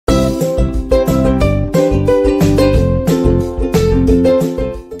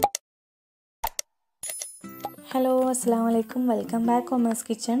Assalamualaikum, welcome back Omar's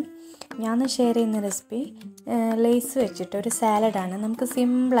Kitchen. ഞാൻ share ചെയ്യുന്ന recipe lace വെച്ചിട്ട് ഒരു സാലഡാണ്. നമുക്ക്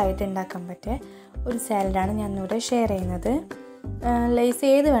സിമ്പിളായിട്ട് ഉണ്ടാക്കാൻ പറ്റിയ ഒരു സാലഡാണ് ഞാൻ ഇവിടെ ഷെയർ ചെയ്യുന്നത്. ലേസ്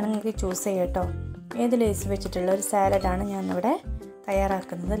ഏത് വേണമെങ്കിൽ നിങ്ങൾക്ക് ചൂസ് ചെയ്യാം കേട്ടോ. ഏത് ലേസ് വെച്ചിട്ടുള്ള ഒരു സാലഡാണ് ഞാനിവിടെ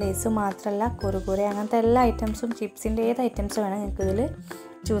തയ്യാറാക്കുന്നത്. ലേസ് മാത്രമല്ല, കുറുകുറെ അങ്ങനത്തെ എല്ലാ ഐറ്റംസും, ചിപ്സിൻ്റെ ഏത് ഐറ്റംസ് വേണമെങ്കിൽ നിങ്ങൾക്ക് ഇതിൽ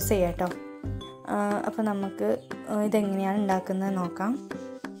ചൂസ് ചെയ്യാം കേട്ടോ. അപ്പോൾ നമുക്ക് ഇതെങ്ങനെയാണ് ഉണ്ടാക്കുന്നത് നോക്കാം.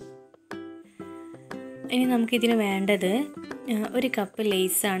 ഇനി നമുക്കിതിന് വേണ്ടത് ഒരു കപ്പ്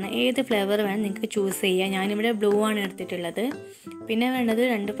ലേസാണ്. ഏത് ഫ്ലേവർ വേണം നിങ്ങൾക്ക് ചൂസ് ചെയ്യാം. ഞാനിവിടെ ബ്ലൂ ആണ് എടുത്തിട്ടുള്ളത്. പിന്നെ വേണ്ടത്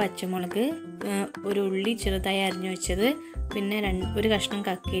 2 പച്ചമുളക്, ഒരു ഉള്ളി ചെറുതായി അരിഞ്ഞു വെച്ചത്, പിന്നെ ഒരു കഷ്ണം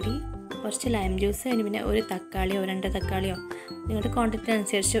കക്കിരി, കുറച്ച് ലൈം ജ്യൂസ്, അതിന് പിന്നെ ഒരു തക്കാളിയോ 2 തക്കാളിയോ നിങ്ങളുടെ ക്വാണ്ടിറ്റി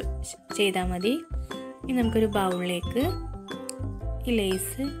അനുസരിച്ച് ചെയ്താൽ മതി. ഇനി നമുക്കൊരു ബൗളിലേക്ക് ഈ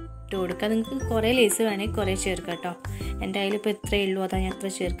ലേസ് ഇട്ട് കൊടുക്കുക. നിങ്ങൾക്ക് കുറേ ലേസ് വേണമെങ്കിൽ കുറേ ചേർക്കാം കേട്ടോ. എൻ്റെ കയ്യിലിപ്പോൾ ഇത്രയേ ഉള്ളൂ, അതാണ് ഞാൻ എത്ര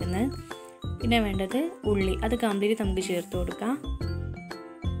ചേർക്കുന്നത്. പിന്നെ വേണ്ടത് ഉള്ളി, അത് കംപ്ലീറ്റ് നമുക്ക് ചേർത്ത് കൊടുക്കാം.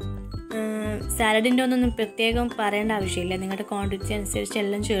 സാലഡിൻ്റെ ഒന്നും പ്രത്യേകം പറയേണ്ട ആവശ്യമില്ല, നിങ്ങളുടെ ക്വാണ്ടിറ്റി അനുസരിച്ച്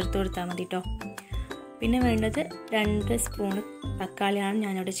എല്ലാം ചേർത്ത് കൊടുത്താൽ മതി കേട്ടോ. പിന്നെ വേണ്ടത് 2 സ്പൂൺ തക്കാളിയാണ്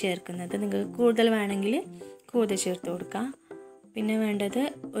ഞാനിവിടെ ചേർക്കുന്നത്. നിങ്ങൾക്ക് കൂടുതൽ വേണമെങ്കിൽ കൂടുതൽ ചേർത്ത് കൊടുക്കാം. പിന്നെ വേണ്ടത്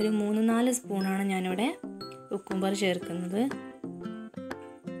ഒരു 3-4 സ്പൂണാണ് ഞാനിവിടെ കുക്കുംബർ ചേർക്കുന്നത്.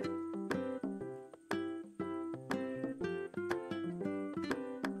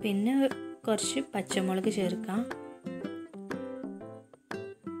 പിന്നെ കുറച്ച് പച്ചമുളക് ചേർക്കാം.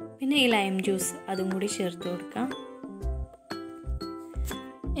 പിന്നെ ഈ ലൈം ജ്യൂസ് അതും കൂടി ചേർത്ത് കൊടുക്കാം.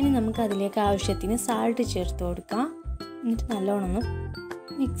 ഇനി നമുക്ക് അതിലേക്ക് ആവശ്യത്തിന് സാൾട്ട് ചേർത്ത് കൊടുക്കാം. എന്നിട്ട് നല്ലോണം ഒന്ന്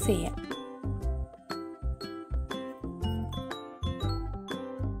മിക്സ് ചെയ്യാം.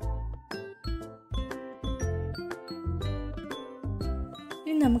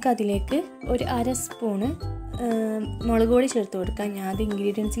 ഇനി നമുക്കതിലേക്ക് ഒരു 1/2 സ്പൂണ് മുളക് പൊടി ചേർത്ത് കൊടുക്കാം. ഞാൻ അത്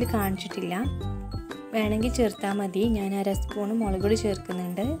ഇൻഗ്രീഡിയൻസിൽ കാണിച്ചിട്ടില്ല, വേണമെങ്കിൽ ചേർത്താൽ മതി. ഞാൻ 1/2 സ്പൂണ് മുളക് പൊടി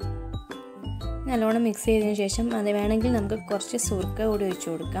ചേർക്കുന്നുണ്ട്. നല്ലോണം മിക്സ് ചെയ്തതിന് ശേഷം അത് വേണമെങ്കിൽ നമുക്ക് കുറച്ച് സുർക്ക കൂടി ഒഴിച്ചു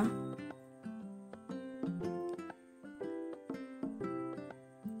കൊടുക്കാം.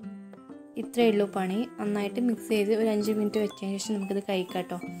 ഇത്രയേ ഉള്ളൂ പണി. നന്നായിട്ട് മിക്സ് ചെയ്ത് ഒരു 5 മിനിറ്റ് വെച്ചതിന് ശേഷം നമുക്കിത് കഴിക്കാം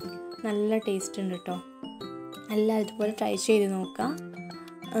കേട്ടോ. നല്ല ടേസ്റ്റ് ഉണ്ട് കേട്ടോ. എല്ലാം ഇതുപോലെ ട്രൈ ചെയ്ത് നോക്കാം.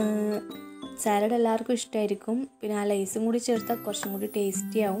 സാലഡ് എല്ലാവർക്കും ഇഷ്ടമായിരിക്കും. പിന്നെ ആ ലേസും കൂടി ചേർത്താൽ കുറച്ചും കൂടി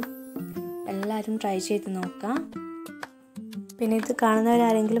ടേസ്റ്റി ആവും. എല്ലാവരും ട്രൈ ചെയ്ത് നോക്കാം. പിന്നെ ഇത്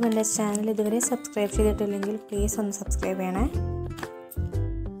കാണുന്നവരാരെങ്കിലും എൻ്റെ ചാനൽ ഇതുവരെ സബ്സ്ക്രൈബ് ചെയ്തിട്ടില്ലെങ്കിൽ പ്ലീസ് ഒന്ന് സബ്സ്ക്രൈബ് ചെയ്യണേ.